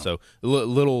 So a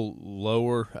little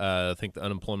lower. I think the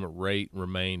unemployment rate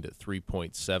remained at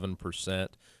 3.7%.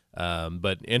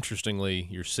 But interestingly,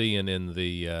 you're seeing in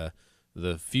the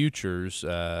futures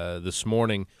this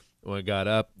morning when it got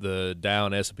up, the Dow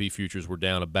and S&P futures were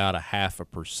down about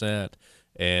 0.5%,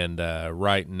 and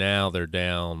right now they're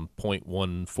down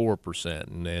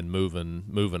 0.14% and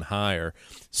moving higher.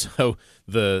 So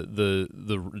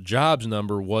the jobs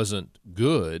number wasn't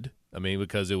good. I mean,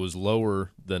 because it was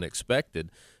lower than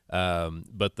expected,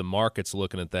 but the market's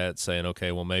looking at that saying,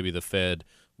 okay, well, maybe the Fed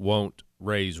won't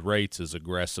raise rates as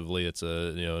aggressively. It's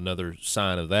another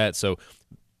sign of that. So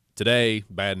today,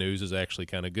 bad news is actually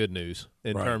kind of good news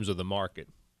in terms of the market.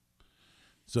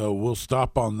 So we'll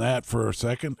stop on that for a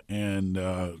second and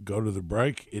go to the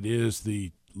break. It is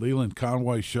the Leland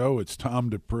Conway Show. It's Tom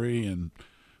Dupree and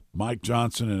Mike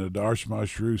Johnson and Adarsh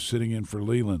Mashru sitting in for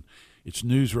Leland. It's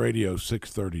News Radio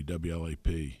 630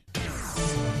 WLAP.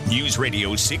 News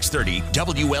Radio 630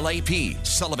 WLAP,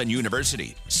 Sullivan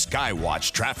University,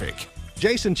 Skywatch Traffic.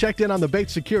 Jason checked in on the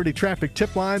Bates Security traffic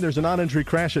tip line. There's a non-injury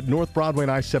crash at North Broadway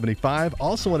and I-75.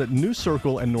 Also one at New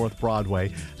Circle and North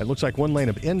Broadway. It looks like one lane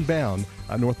of inbound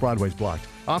North Broadway's blocked.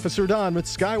 Officer Don with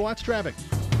Skywatch Traffic.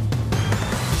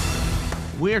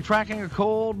 We're tracking a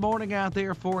cold morning out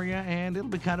there for you, and it'll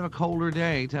be kind of a colder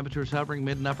day. Temperatures hovering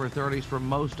mid and upper 30s for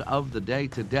most of the day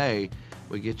today.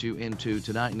 We get you into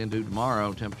tonight and into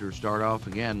tomorrow. Temperatures start off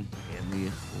again in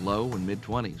the low and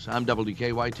mid-20s. I'm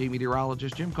WKYT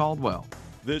meteorologist Jim Caldwell.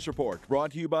 This report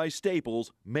brought to you by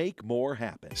Staples. Make more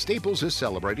happen. Staples is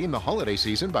celebrating the holiday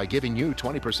season by giving you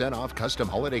 20% off custom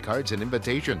holiday cards and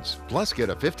invitations. Plus, get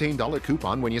a $15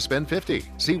 coupon when you spend $50.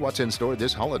 See what's in store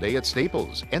this holiday at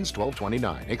Staples. Ends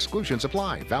 12/29. Exclusions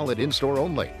apply. Valid in-store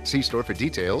only. See store for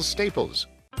details. Staples.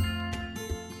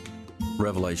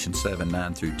 Revelation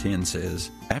 7:9-10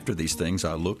 says, "After these things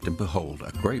I looked, and behold,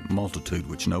 a great multitude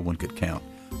which no one could count,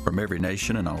 from every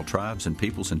nation and all tribes and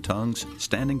peoples and tongues,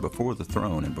 standing before the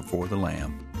throne and before the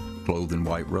Lamb, clothed in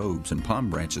white robes, and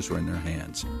palm branches were in their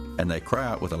hands. And they cry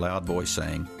out with a loud voice,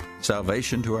 saying,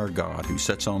 Salvation to our God who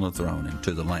sits on the throne and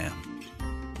to the Lamb."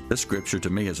 This scripture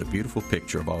to me is a beautiful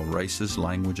picture of all races,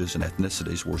 languages, and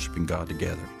ethnicities worshiping God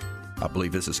together. I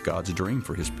believe this is God's dream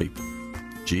for his people.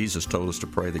 Jesus told us to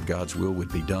pray that God's will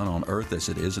would be done on earth as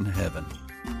it is in heaven.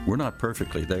 We're not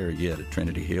perfectly there yet at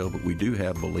Trinity Hill, but we do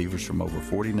have believers from over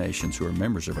 40 nations who are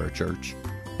members of our church,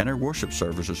 and our worship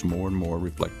services more and more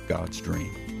reflect God's dream.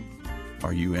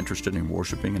 Are you interested in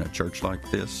worshiping in a church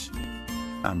like this?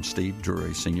 I'm Steve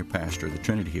Drury, Senior Pastor of the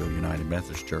Trinity Hill United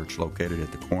Methodist Church located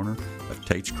at the corner of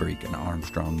Tates Creek and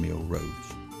Armstrong Mill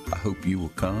Roads. I hope you will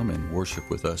come and worship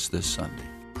with us this Sunday.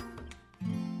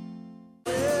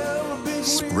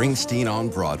 Springsteen on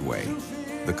Broadway,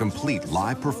 the complete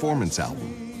live performance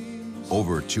album.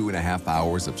 Over 2.5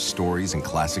 hours of stories and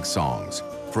classic songs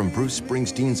from Bruce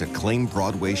Springsteen's acclaimed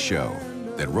Broadway show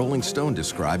that Rolling Stone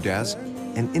described as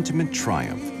an intimate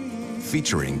triumph,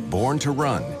 featuring Born to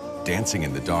Run, Dancing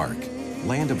in the Dark,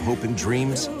 Land of Hope and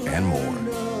Dreams, and more.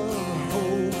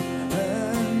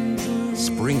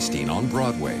 Springsteen on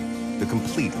Broadway, the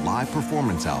complete live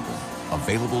performance album.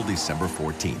 Available December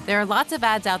 14th. There are lots of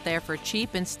ads out there for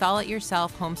cheap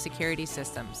install-it-yourself home security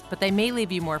systems, but they may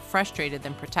leave you more frustrated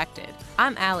than protected.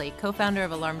 I'm Allie, co-founder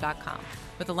of Alarm.com.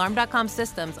 With Alarm.com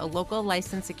Systems, a local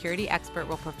licensed security expert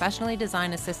will professionally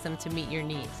design a system to meet your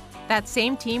needs. That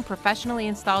same team professionally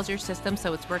installs your system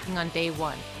so it's working on day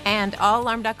one. And all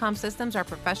Alarm.com systems are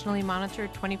professionally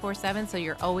monitored 24/7 so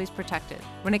you're always protected.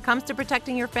 When it comes to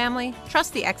protecting your family,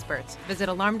 trust the experts. Visit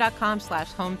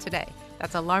alarm.com/home today.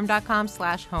 That's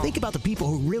alarm.com/home. Think about the people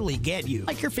who really get you.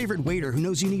 Like your favorite waiter who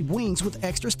knows you need wings with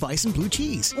extra spice and blue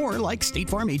cheese. Or like State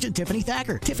Farm agent Tiffany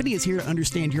Thacker. Tiffany is here to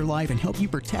understand your life and help you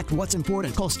protect what's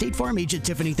important. Call State Farm agent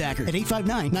Tiffany Thacker at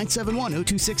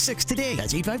 859-971-0266 today.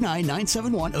 That's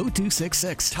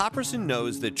 859-971-0266. Topperson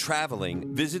knows that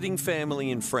traveling, visiting family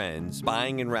and friends,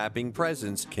 buying and wrapping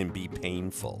presents can be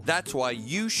painful. That's why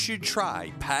you should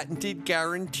try patented,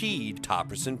 guaranteed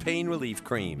Topperson Pain Relief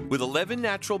Cream. With 11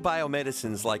 natural biomedicines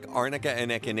like arnica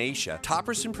and echinacea,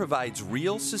 Topperson provides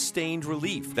real sustained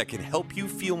relief that can help you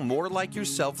feel more like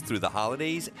yourself through the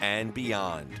holidays and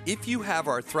beyond. If you have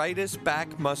arthritis,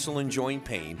 back, muscle, and joint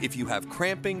pain, if you have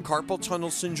cramping, carpal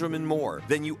tunnel syndrome, and more,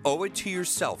 then you owe it to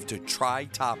yourself to try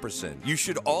Topperson. You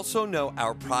should also know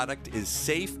our product is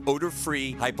safe,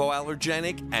 odor-free,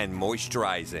 hypoallergenic, and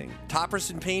moisturizing.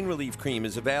 Topperson Pain Relief Cream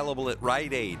is available at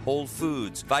Rite Aid, Whole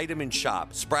Foods, Vitamin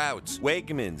Shop, Sprouts,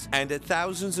 Wegmans, and at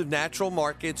thousands of natural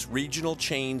markets, regional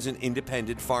chains, and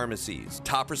independent pharmacies.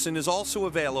 Topperson is also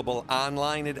available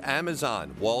online at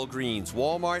Amazon, Walgreens,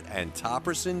 Walmart, and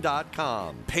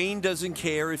Topperson.com. Pain doesn't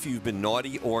care if you've been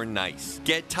naughty or nice.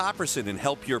 Get Topperson and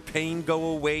help your pain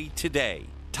go away today.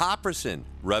 Topperson.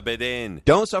 Rub it in.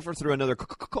 Don't suffer through another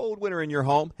cold winter in your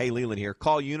home. Hey, Leland here.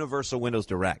 Call Universal Windows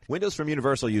Direct. Windows from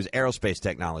Universal use aerospace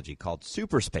technology called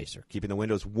Super Spacer, keeping the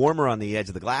windows warmer on the edge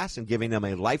of the glass and giving them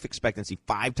a life expectancy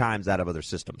 5 times that of other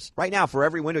systems. Right now, for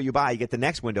every window you buy, you get the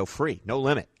next window free, no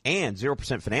limit, and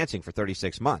 0% financing for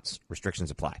 36 months. Restrictions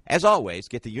apply. As always,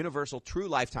 get the Universal True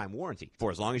Lifetime Warranty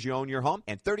for as long as you own your home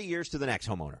and 30 years to the next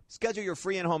homeowner. Schedule your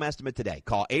free in-home estimate today.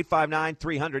 Call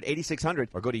 859-300-8600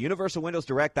 or go to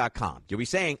universalwindowsdirect.com. You'll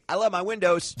be saying, I love my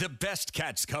windows. The best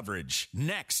Cats coverage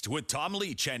next with Tom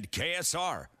Leach and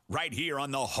KSR right here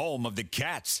on the home of the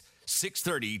Cats,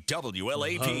 630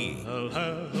 WLAP. I'll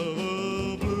have a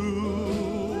blue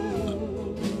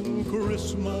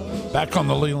Christmas. Back on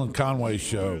the Leland Conway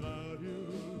Show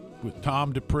with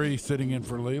Tom Dupree sitting in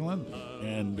for Leland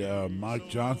and Mike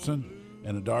Johnson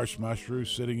and Adarsh Mashru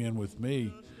sitting in with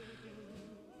me.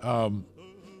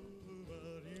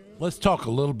 Let's talk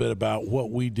a little bit about what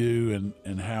we do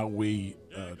and how we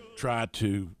try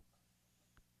to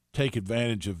take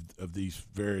advantage of these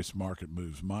various market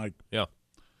moves. Mike? Yeah.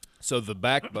 So the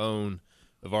backbone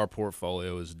of our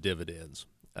portfolio is dividends.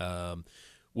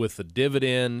 With the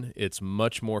dividend, it's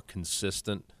much more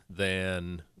consistent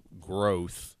than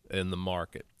growth in the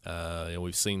market. And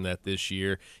we've seen that this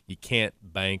year. You can't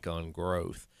bank on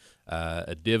growth.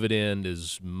 A dividend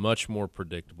is much more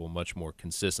predictable, much more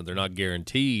consistent. They're not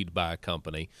guaranteed by a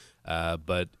company,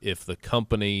 but if the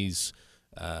company's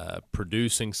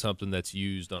producing something that's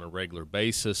used on a regular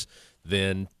basis,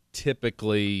 then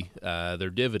typically their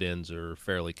dividends are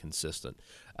fairly consistent.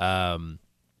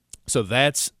 So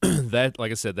that's that.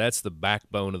 Like I said, that's the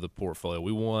backbone of the portfolio.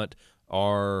 We want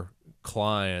our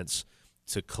clients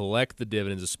to collect the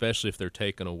dividends, especially if they're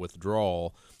taking a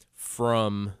withdrawal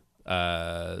from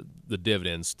the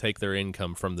dividends, take their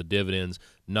income from the dividends,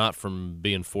 not from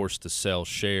being forced to sell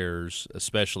shares,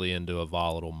 especially into a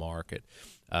volatile market.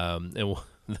 And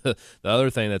the other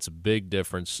thing that's a big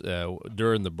difference,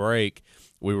 during the break,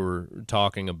 we were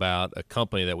talking about a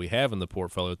company that we have in the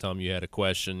portfolio. Tom, you had a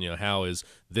question, how is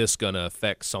this going to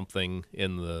affect something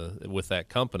with that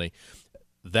company?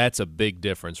 That's a big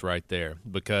difference right there,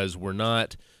 because we're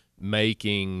not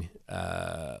making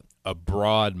a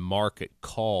broad market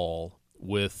call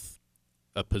with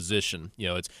a position.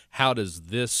 It's how does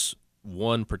this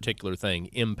one particular thing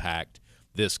impact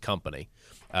this company?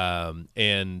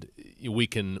 And we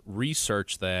can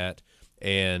research that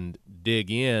and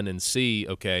dig in and see,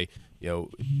 okay,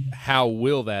 how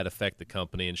will that affect the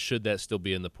company, and should that still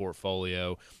be in the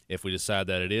portfolio? If we decide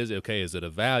that it is, okay, is it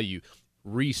a value?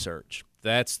 Research.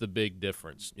 That's the big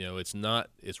difference.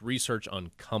 It's research on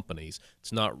companies.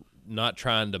 It's not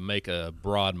trying to make a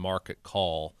broad market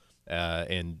call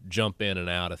and jump in and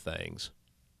out of things.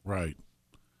 Right.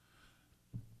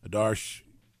 Adarsh,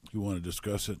 you want to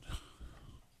discuss it?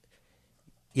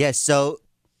 Yes. So,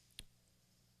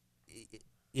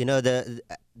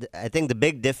 I think the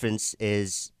big difference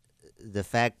is the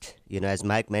fact, as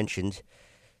Mike mentioned,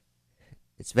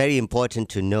 it's very important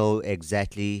to know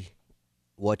exactly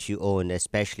what you own,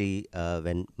 especially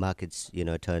when markets,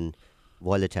 turn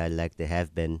volatile like they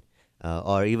have been,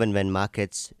 or even when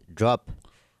markets drop.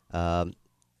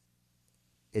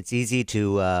 It's easy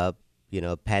to,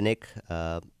 panic.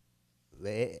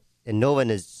 And no one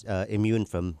is immune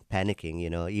from panicking.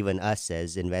 Even us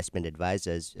as investment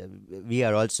advisors, we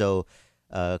are also,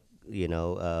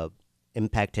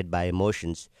 impacted by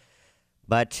emotions.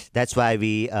 But that's why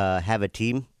we have a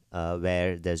team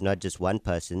where there's not just one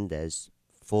person. There's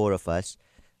 4 of us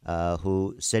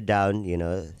who sit down,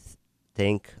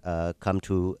 think, come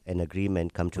to an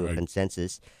agreement, come to a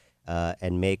consensus,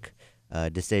 and make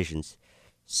decisions.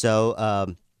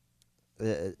 So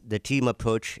the team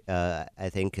approach, I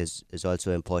think, is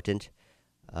also important.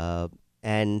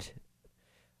 And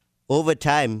over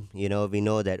time, we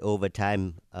know that over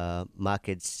time,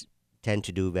 markets tend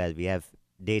to do well. We have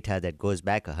data that goes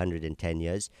back 110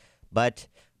 years. But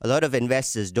a lot of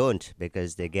investors don't,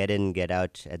 because they get in, get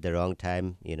out at the wrong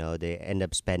time. They end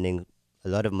up spending a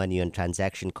lot of money on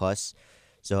transaction costs.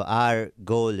 So our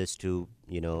goal is to,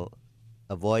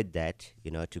 avoid that,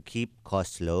 to keep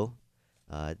costs low.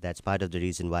 That's part of the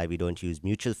reason why we don't use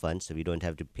mutual funds, so we don't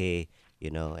have to pay,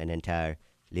 an entire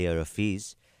layer of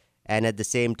fees. And at the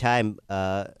same time,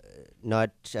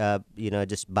 not,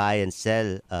 just buy and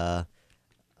sell,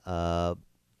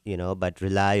 but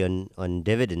rely on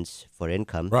dividends for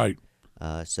income. Right.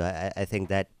 So I think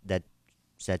that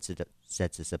sets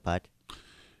us apart.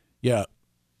 Yeah.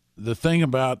 The thing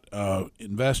about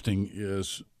investing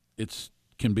is it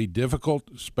can be difficult,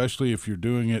 especially if you're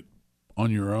doing it on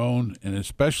your own, and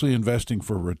especially investing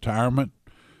for retirement,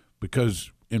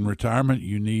 because in retirement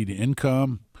you need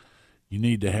income. You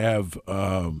need to have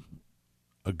a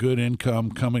good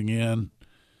income coming in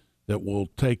that will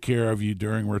take care of you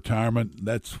during retirement.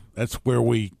 That's where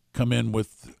we come in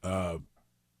with the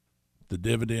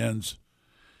dividends.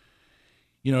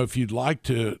 If you'd like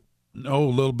to know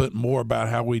a little bit more about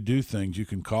how we do things, you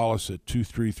can call us at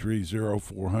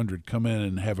 233-0400. Come in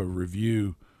and have a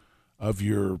review of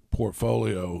your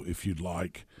portfolio if you'd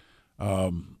like.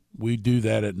 We do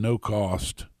that at no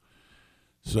cost.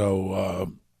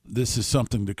 So this is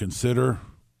something to consider,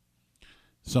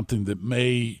 something that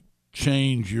may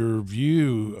change your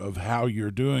view of how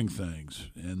you're doing things.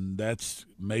 And that's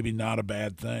maybe not a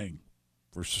bad thing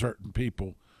for certain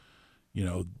people.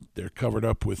 they're covered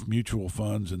up with mutual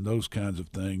funds and those kinds of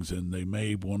things, and they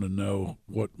may want to know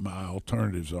what my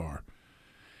alternatives are.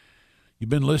 You've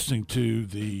been listening to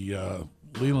the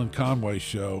Leland Conway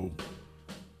Show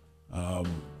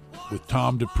with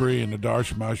Tom Dupree and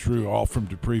Nadarsh Mashru, all from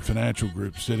Dupree Financial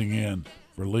Group, sitting in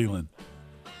for Leland.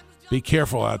 Be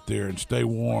careful out there and stay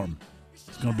warm.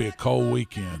 It's going to be a cold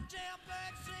weekend.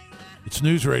 It's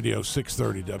News Radio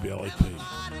 630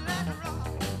 WLAP.